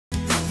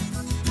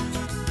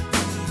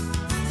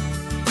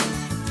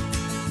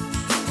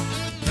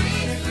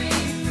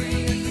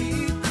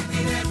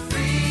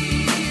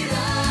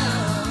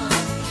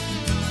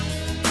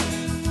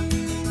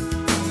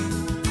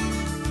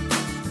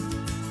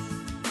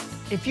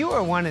If you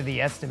are one of the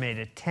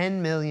estimated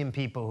 10 million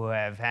people who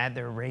have had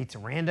their rates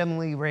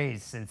randomly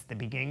raised since the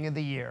beginning of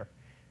the year,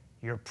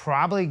 you're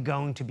probably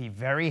going to be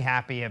very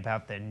happy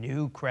about the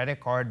new credit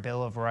card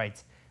Bill of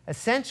Rights.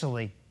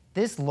 Essentially,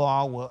 this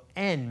law will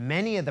end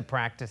many of the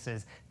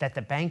practices that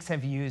the banks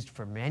have used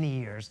for many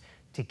years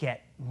to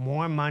get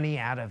more money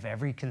out of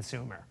every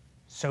consumer.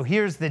 So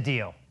here's the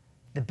deal.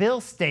 The bill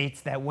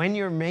states that when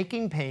you're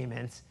making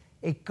payments,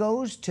 it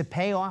goes to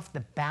pay off the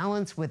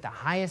balance with the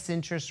highest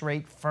interest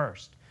rate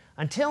first.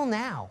 Until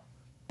now,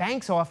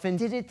 banks often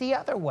did it the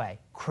other way.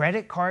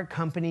 Credit card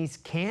companies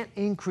can't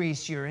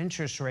increase your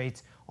interest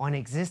rates on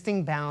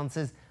existing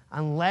balances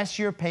unless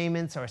your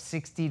payments are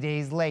 60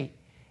 days late.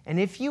 And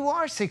if you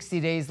are 60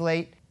 days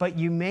late, but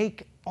you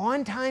make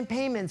on-time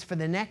payments for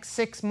the next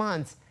 6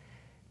 months,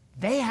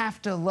 they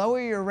have to lower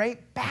your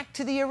rate back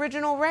to the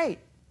original rate.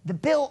 The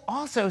bill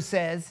also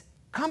says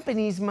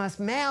companies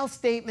must mail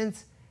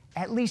statements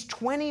at least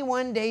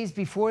 21 days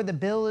before the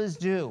bill is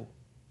due.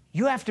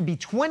 You have to be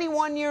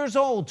 21 years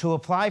old to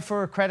apply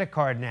for a credit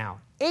card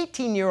now.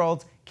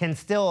 18-year-olds can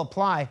still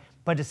apply,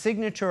 but a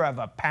signature of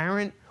a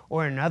parent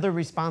or another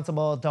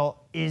responsible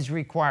adult is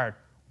required.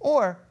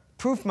 Or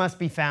proof must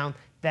be found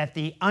that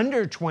the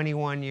under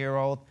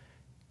 21-year-old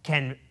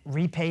can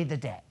repay the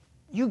debt.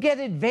 You get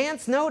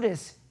advance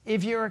notice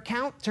if your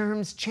account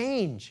terms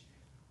change.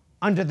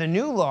 Under the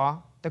new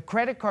law, the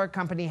credit card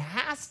company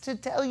has to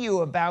tell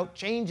you about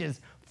changes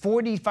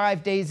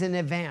 45 days in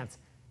advance.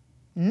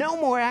 No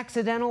more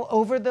accidental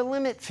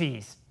over-the-limit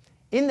fees.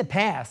 In the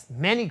past,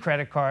 many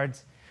credit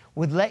cards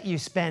would let you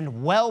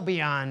spend well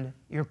beyond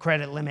your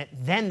credit limit,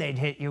 then they'd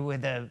hit you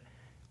with an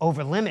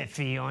over-limit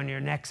fee on your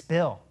next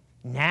bill.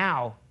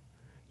 Now,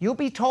 you'll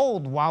be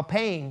told while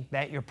paying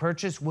that your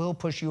purchase will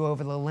push you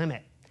over the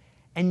limit.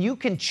 And you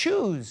can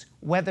choose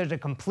whether to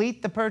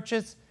complete the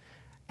purchase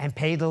and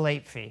pay the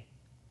late fee.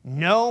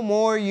 No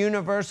more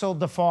universal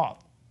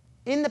default.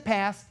 In the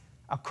past,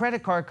 a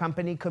credit card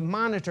company could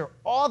monitor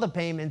all the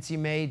payments you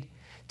made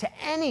to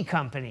any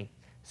company.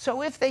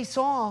 So if they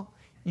saw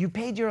you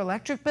paid your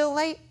electric bill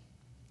late,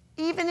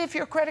 even if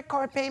your credit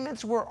card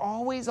payments were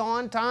always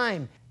on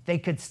time, they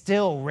could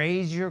still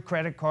raise your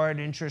credit card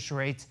interest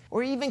rates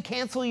or even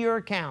cancel your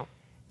account.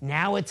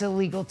 Now it's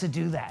illegal to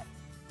do that.